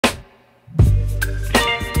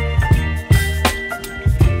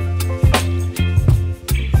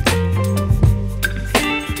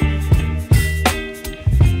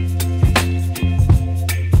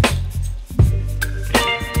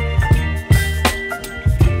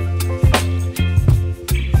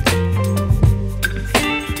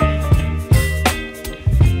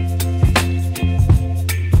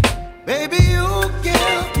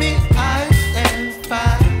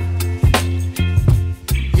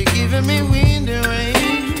giving me wind and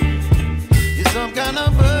rain. You're some kind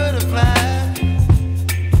of butterfly.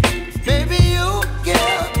 Baby, you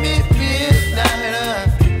give me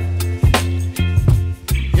midnight.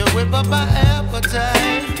 You whip up my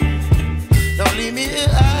appetite. Don't leave me here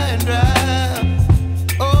high and dry.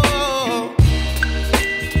 Oh,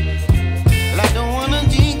 well, I don't wanna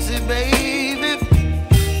jinx it, baby.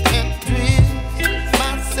 Can't twist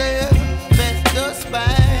myself at the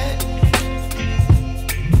spine.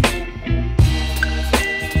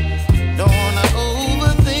 Don't wanna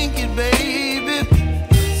overthink it, baby.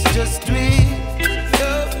 It's just twist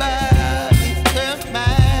your body and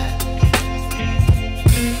mine.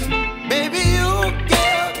 Baby, you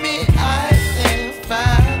give me ice and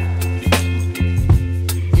fire.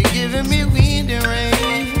 You're giving me wind and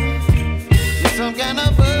rain. You're some kind of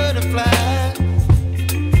butterfly.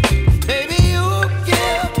 Baby, you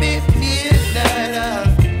give me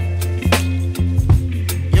midnight.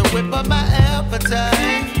 You whip up my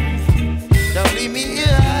appetite. Don't leave me here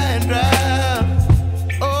high and dry.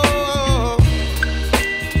 Oh,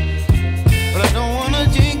 but I don't wanna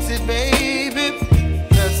jinx it, baby.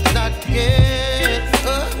 Let's not get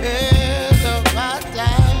ahead of my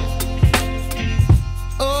time.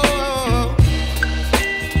 Oh,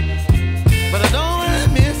 but I don't wanna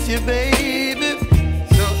miss you, baby.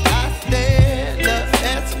 So I stand up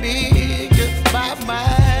and speak just my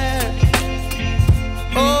mind.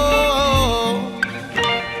 Oh.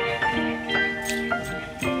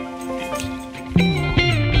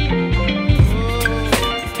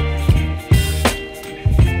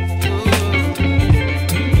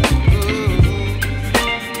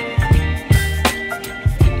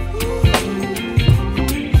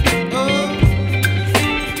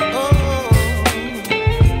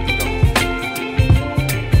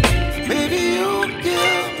 Baby, you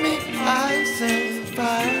give me ice and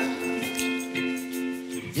fire.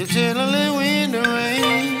 You're chilling wind and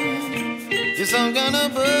rain. You're some kind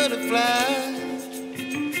of butterfly.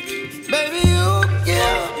 Baby, you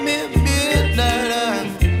give me midnight.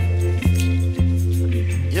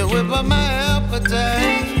 You whip up my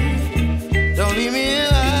appetite. Don't leave me